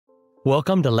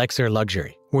Welcome to Lexer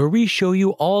Luxury, where we show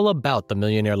you all about the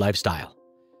millionaire lifestyle.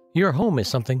 Your home is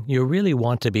something you really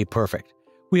want to be perfect.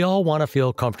 We all want to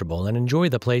feel comfortable and enjoy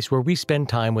the place where we spend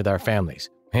time with our families,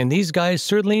 and these guys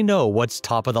certainly know what's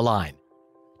top of the line.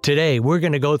 Today, we're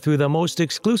going to go through the most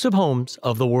exclusive homes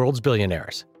of the world's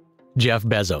billionaires. Jeff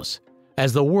Bezos.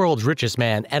 As the world's richest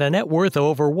man at a net worth of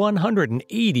over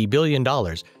 $180 billion,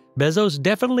 Bezos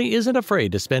definitely isn't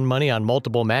afraid to spend money on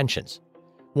multiple mansions.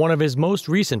 One of his most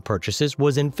recent purchases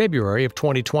was in February of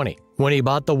 2020, when he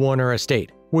bought the Warner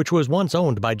estate, which was once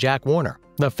owned by Jack Warner,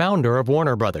 the founder of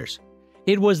Warner Brothers.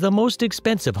 It was the most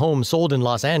expensive home sold in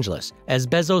Los Angeles, as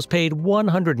Bezos paid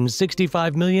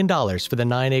 $165 million for the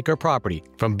 9-acre property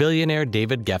from billionaire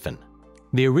David Geffen.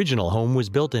 The original home was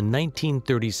built in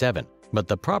 1937, but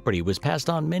the property was passed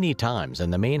on many times,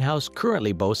 and the main house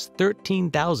currently boasts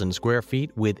 13,000 square feet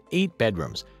with 8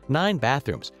 bedrooms, 9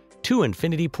 bathrooms, 2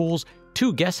 infinity pools,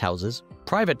 2 guest houses,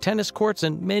 private tennis courts,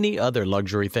 and many other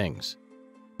luxury things.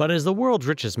 But as the world's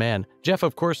richest man, Jeff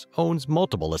of course owns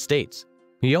multiple estates.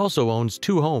 He also owns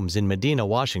 2 homes in Medina,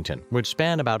 Washington, which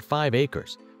span about 5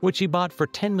 acres, which he bought for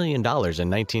 $10 million in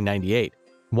 1998.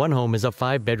 One home is a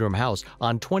 5-bedroom house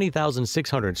on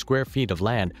 20,600 square feet of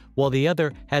land, while the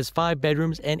other has 5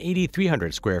 bedrooms and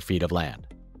 8,300 square feet of land.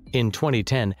 In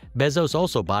 2010, Bezos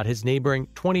also bought his neighboring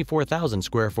 24,000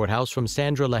 square foot house from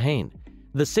Sandra Lehane.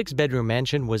 The 6-bedroom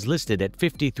mansion was listed at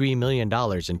 $53 million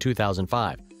in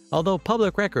 2005, although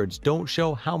public records don't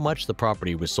show how much the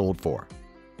property was sold for.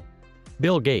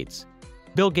 Bill Gates.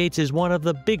 Bill Gates is one of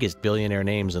the biggest billionaire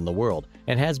names in the world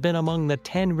and has been among the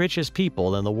 10 richest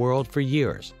people in the world for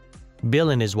years.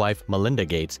 Bill and his wife, Melinda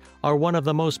Gates, are one of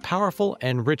the most powerful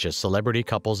and richest celebrity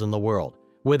couples in the world,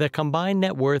 with a combined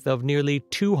net worth of nearly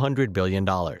 $200 billion.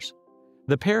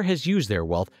 The pair has used their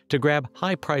wealth to grab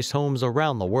high-priced homes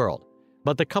around the world,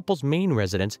 but the couple's main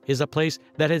residence is a place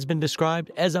that has been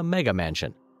described as a mega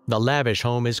mansion. The lavish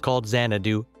home is called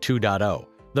Xanadu 2.0.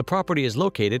 The property is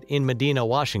located in Medina,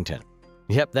 Washington.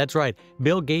 Yep, that's right,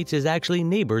 Bill Gates is actually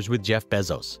neighbors with Jeff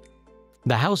Bezos.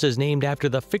 The house is named after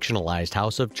the fictionalized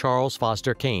house of Charles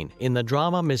Foster Kane in the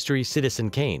drama mystery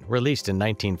Citizen Kane, released in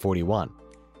 1941.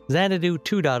 Xanadu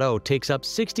 2.0 takes up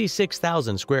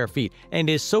 66,000 square feet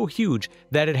and is so huge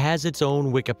that it has its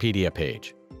own Wikipedia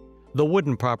page. The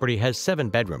wooden property has 7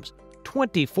 bedrooms,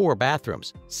 24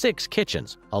 bathrooms, 6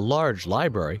 kitchens, a large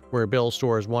library where Bill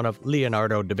stores one of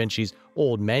Leonardo da Vinci's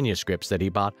old manuscripts that he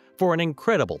bought for an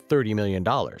incredible $30 million,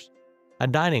 a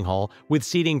dining hall with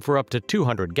seating for up to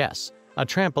 200 guests, a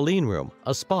trampoline room,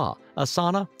 a spa, a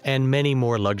sauna, and many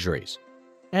more luxuries.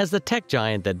 As the tech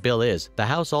giant that Bill is, the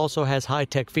house also has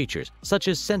high-tech features such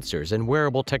as sensors and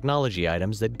wearable technology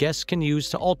items that guests can use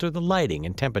to alter the lighting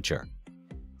and temperature.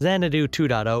 Xanadu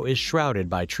 2.0 is shrouded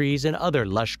by trees and other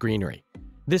lush greenery.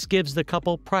 This gives the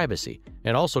couple privacy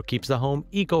and also keeps the home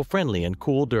eco-friendly and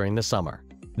cool during the summer.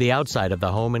 The outside of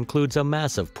the home includes a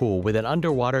massive pool with an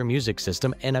underwater music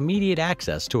system and immediate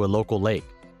access to a local lake.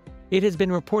 It has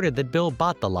been reported that Bill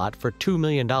bought the lot for $2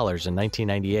 million in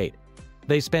 1998.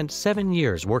 They spent 7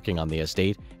 years working on the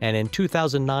estate, and in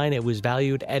 2009 it was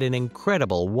valued at an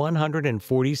incredible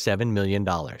 $147 million.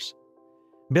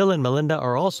 Bill and Melinda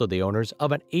are also the owners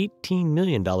of an $18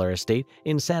 million estate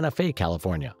in Santa Fe,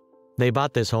 California. They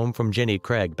bought this home from Jenny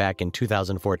Craig back in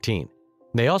 2014.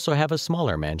 They also have a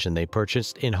smaller mansion they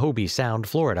purchased in Hobie Sound,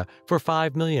 Florida for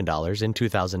 $5 million in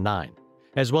 2009,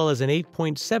 as well as an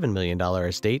 $8.7 million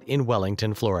estate in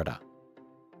Wellington, Florida.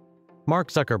 Mark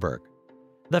Zuckerberg.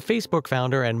 The Facebook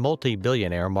founder and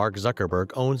multi-billionaire Mark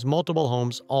Zuckerberg owns multiple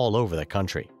homes all over the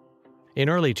country. In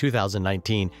early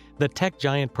 2019, the tech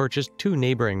giant purchased 2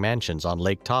 neighboring mansions on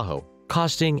Lake Tahoe,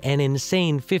 costing an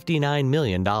insane $59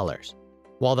 million.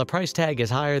 While the price tag is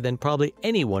higher than probably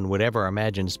anyone would ever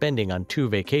imagine spending on 2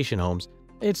 vacation homes,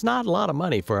 it's not a lot of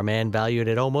money for a man valued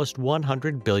at almost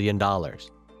 $100 billion.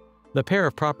 The pair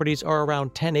of properties are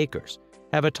around 10 acres,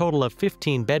 have a total of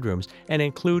 15 bedrooms, and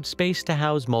include space to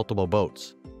house multiple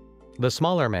boats. The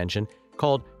smaller mansion,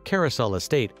 called Carousel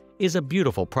Estate, is a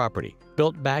beautiful property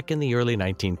built back in the early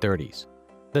 1930s.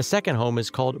 The second home is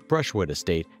called Brushwood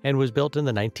Estate and was built in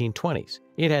the 1920s.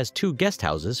 It has 2 guest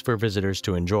houses for visitors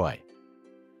to enjoy.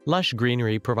 Lush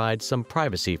greenery provides some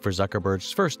privacy for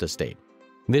Zuckerberg's first estate.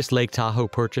 This Lake Tahoe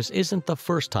purchase isn't the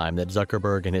first time that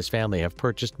Zuckerberg and his family have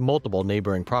purchased multiple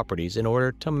neighboring properties in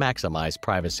order to maximize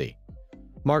privacy.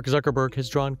 Mark Zuckerberg has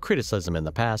drawn criticism in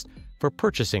the past for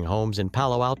purchasing homes in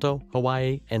Palo Alto,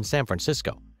 Hawaii, and San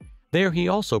Francisco. There he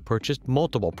also purchased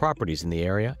multiple properties in the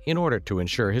area in order to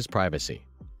ensure his privacy.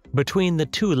 Between the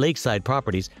 2 lakeside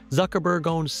properties, Zuckerberg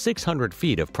owns 600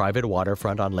 feet of private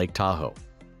waterfront on Lake Tahoe.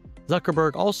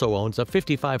 Zuckerberg also owns a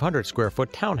 5,500 square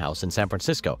foot townhouse in San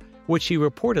Francisco, which he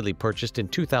reportedly purchased in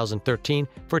 2013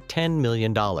 for $10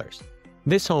 million.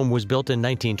 This home was built in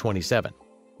 1927.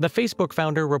 The Facebook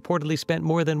founder reportedly spent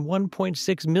more than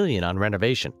 $1.6 million on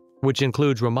renovation, which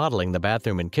includes remodeling the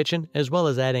bathroom and kitchen, as well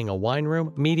as adding a wine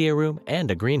room, media room,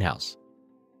 and a greenhouse.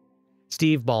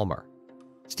 Steve Ballmer.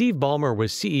 Steve Ballmer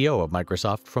was CEO of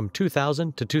Microsoft from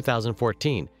 2000 to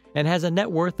 2014 and has a net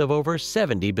worth of over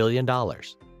 $70 billion.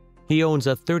 He owns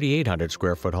a 3,800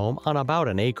 square foot home on about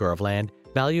an acre of land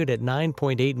valued at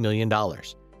 $9.8 million.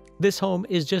 This home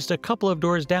is just a couple of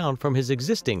doors down from his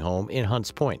existing home in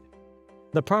Hunts Point.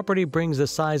 The property brings the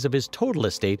size of his total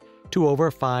estate to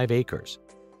over 5 acres.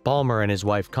 Ballmer and his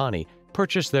wife Connie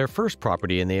purchased their first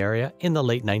property in the area in the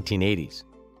late 1980s.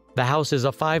 The house is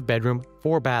a 5-bedroom,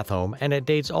 4-bath home, and it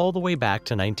dates all the way back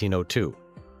to 1902.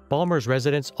 Ballmer's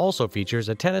residence also features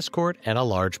a tennis court and a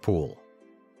large pool.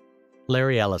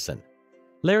 Larry Ellison.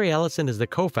 Larry Ellison is the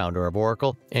co-founder of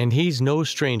Oracle, and he's no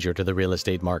stranger to the real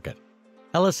estate market.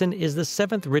 Ellison is the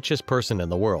 7th richest person in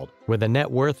the world, with a net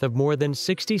worth of more than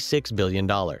 $66 billion.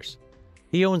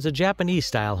 He owns a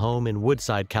Japanese-style home in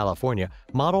Woodside, California,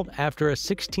 modeled after a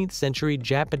 16th-century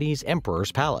Japanese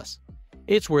emperor's palace.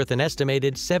 It's worth an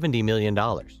estimated $70 million.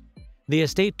 The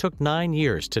estate took 9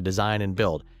 years to design and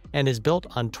build, and is built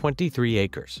on 23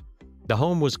 acres. The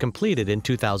home was completed in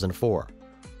 2004.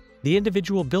 The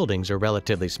individual buildings are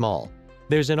relatively small.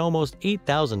 There's an almost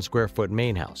 8,000 square foot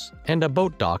main house and a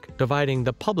boat dock dividing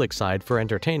the public side for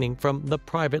entertaining from the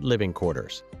private living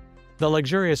quarters. The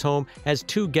luxurious home has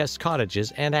 2 guest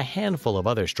cottages and a handful of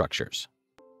other structures.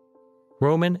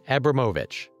 Roman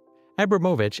Abramovich.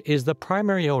 Abramovich is the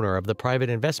primary owner of the private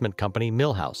investment company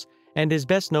Millhouse and is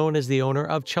best known as the owner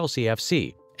of Chelsea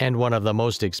FC and one of the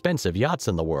most expensive yachts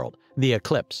in the world, the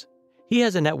Eclipse. He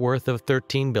has a net worth of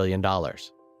 $13 billion.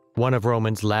 One of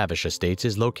Roman's lavish estates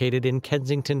is located in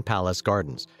Kensington Palace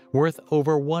Gardens, worth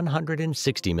over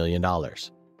 $160 million.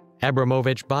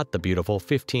 Abramovich bought the beautiful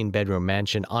 15-bedroom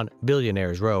mansion on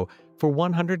Billionaires Row for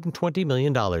 $120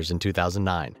 million in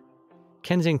 2009.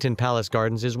 Kensington Palace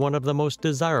Gardens is one of the most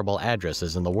desirable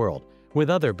addresses in the world, with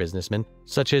other businessmen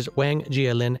such as Wang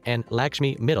Jianlin and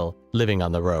Laksmi Mittal living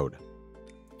on the road.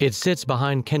 It sits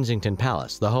behind Kensington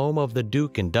Palace, the home of the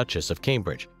Duke and Duchess of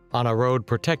Cambridge, on a road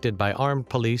protected by armed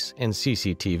police and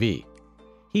CCTV.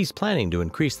 He's planning to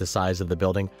increase the size of the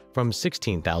building from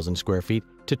 16,000 square feet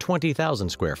to 20,000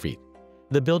 square feet.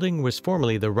 The building was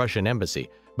formerly the Russian embassy,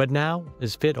 but now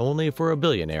is fit only for a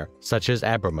billionaire such as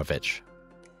Abramovich.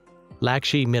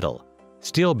 Laksmi Mittal.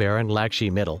 Steel baron Laksmi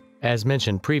Mittal, as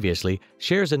mentioned previously,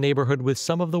 shares a neighborhood with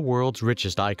some of the world's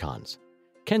richest icons.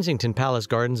 Kensington Palace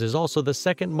Gardens is also the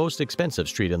 2nd most expensive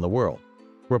street in the world.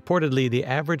 Reportedly, the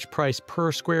average price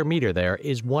per square meter there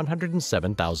is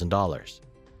 $107,000.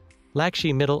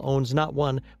 Laksmi Mittal owns not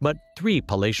 1, but 3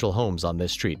 palatial homes on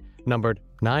this street, numbered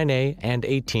 9A and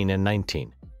 18 and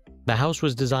 19. The house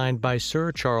was designed by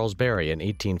Sir Charles Barry in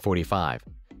 1845.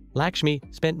 Laksmi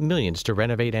spent millions to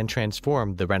renovate and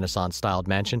transform the Renaissance-styled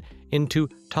mansion into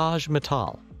Taj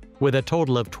Mittal, with a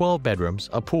total of 12 bedrooms,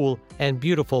 a pool, and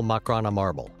beautiful Makrana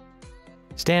marble.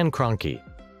 Stan Kroenke.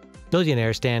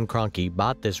 Billionaire Stan Kroenke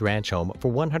bought this ranch home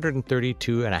for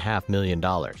 $132.5 million.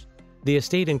 The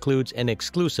estate includes an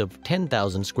exclusive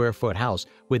 10,000 square foot house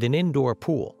with an indoor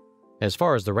pool. As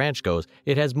far as the ranch goes,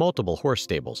 it has multiple horse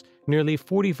stables, nearly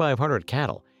 4,500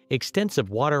 cattle, extensive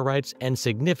water rights, and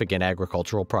significant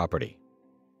agricultural property.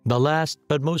 The last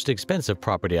but most expensive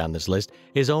property on this list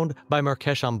is owned by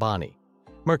Mukesh Ambani.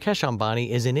 Mukesh Ambani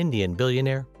is an Indian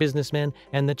billionaire, businessman,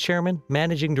 and the chairman,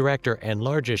 managing director, and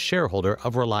largest shareholder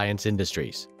of Reliance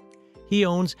Industries. He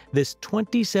owns this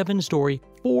 27-story,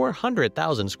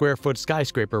 400,000 square foot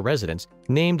skyscraper residence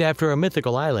named after a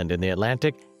mythical island in the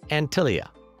Atlantic, Antilia.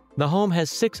 The home has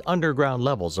 6 underground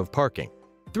levels of parking,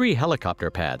 3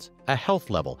 helicopter pads, a health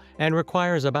level, and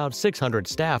requires about 600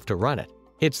 staff to run it.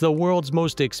 It's the world's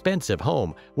most expensive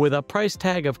home, with a price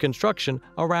tag of construction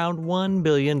around $1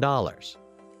 billion.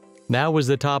 Now is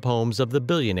the top homes of the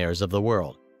billionaires of the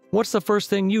world. What's the first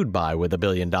thing you'd buy with $1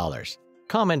 billion?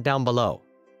 Comment down below.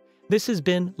 This has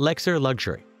been Lexer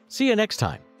Luxury. See you next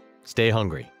time. Stay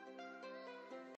hungry.